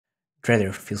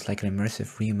Dreader feels like an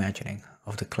immersive reimagining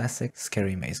of the classic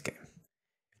scary maze game.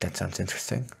 If that sounds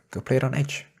interesting, go play it on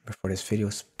Edge before this video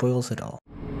spoils it all.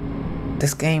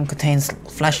 This game contains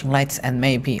flashing lights and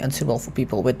may be unsuitable for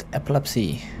people with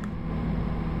epilepsy.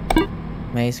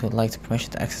 Maze would like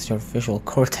permission to access your visual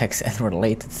cortex and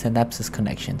related synapses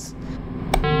connections.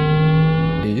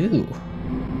 Ooh.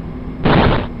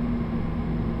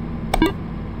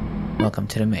 Welcome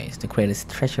to the maze. The greatest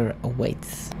treasure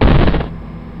awaits.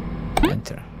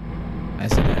 Enter. I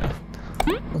said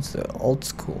what's the old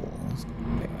school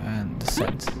and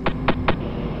descent?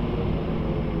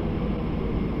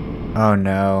 Oh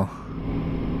no.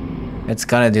 It's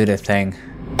gonna do the thing.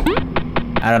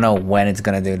 I don't know when it's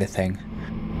gonna do the thing,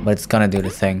 but it's gonna do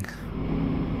the thing.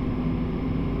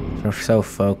 We're so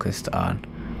focused on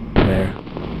where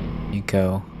you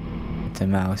go with the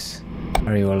mouse.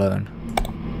 Are you alone?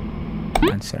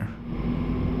 Answer.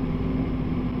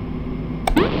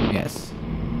 Yes.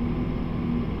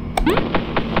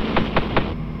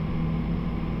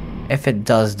 If it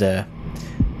does the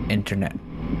internet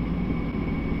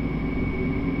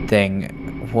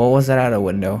thing, what was that out of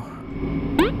window?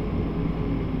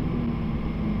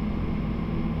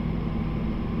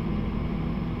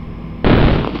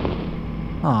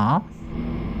 Aww.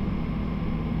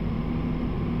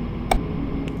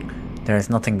 There is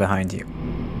nothing behind you.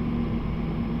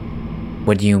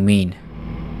 What do you mean?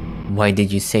 Why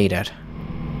did you say that?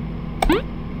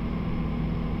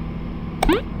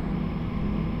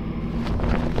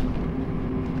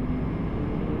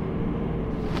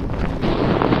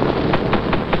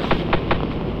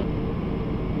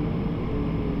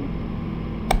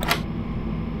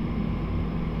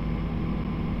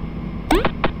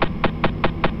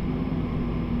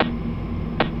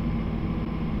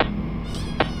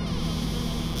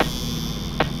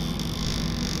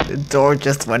 The door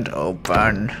just went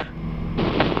open.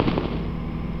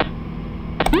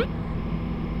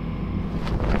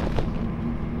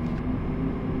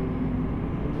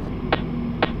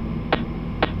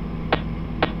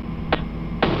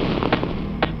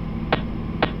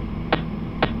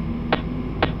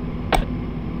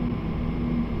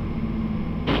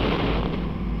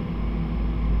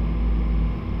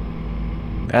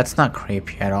 That's not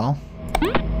creepy at all.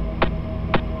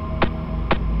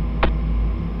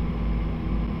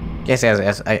 Yes,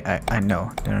 I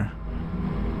know. They're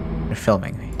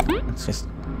filming me. Let's just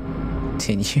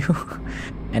continue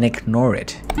and ignore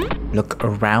it. Look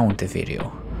around the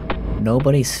video.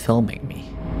 Nobody's filming me.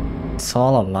 It's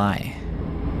all a lie.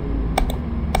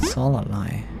 It's all a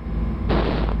lie.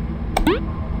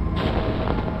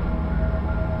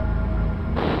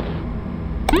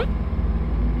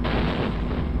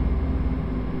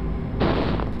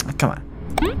 Oh, come on.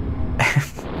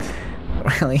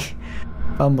 Really?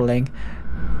 Fumbling.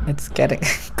 It's getting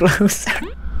closer.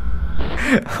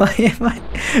 Why am I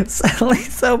suddenly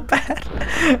so bad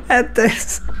at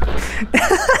this?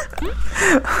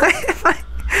 Why am I?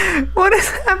 What is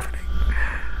happening?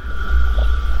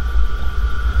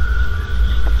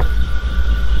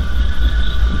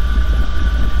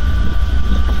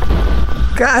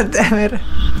 God damn it.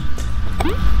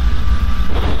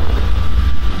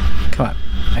 Come on.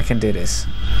 I can do this.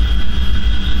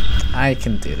 I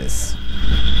can do this.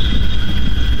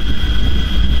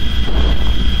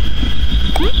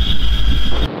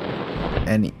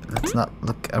 Let's not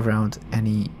look around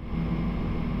any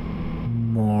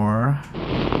more.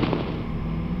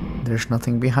 There's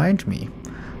nothing behind me,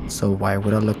 so why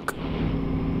would I look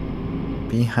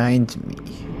behind me?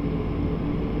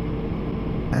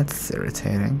 That's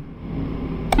irritating.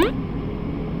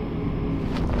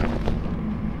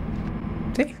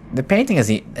 See, the painting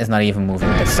is not even moving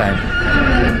this time.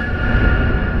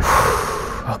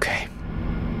 Okay.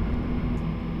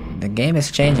 The game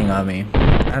is changing on me.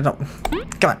 I don't.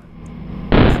 Come on.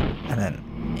 And then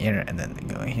here, and then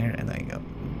go here, and then go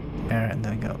there, and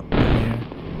then go here.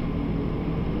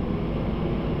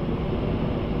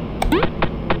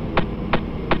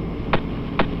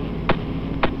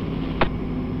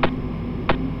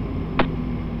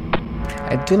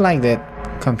 I do like that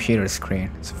computer screen.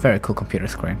 It's a very cool computer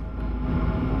screen.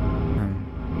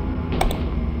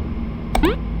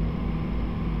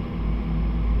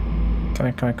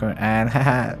 Come on, and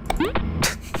haha.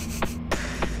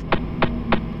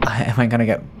 Am I gonna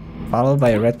get followed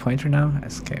by a red pointer now?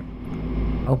 Escape.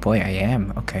 Oh boy, I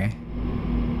am. Okay.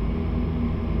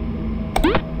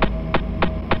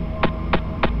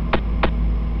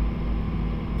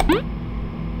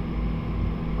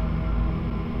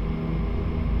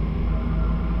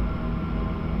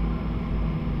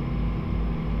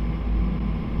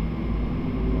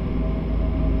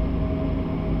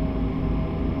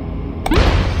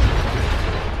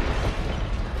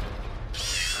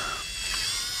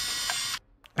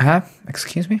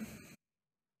 Excuse me?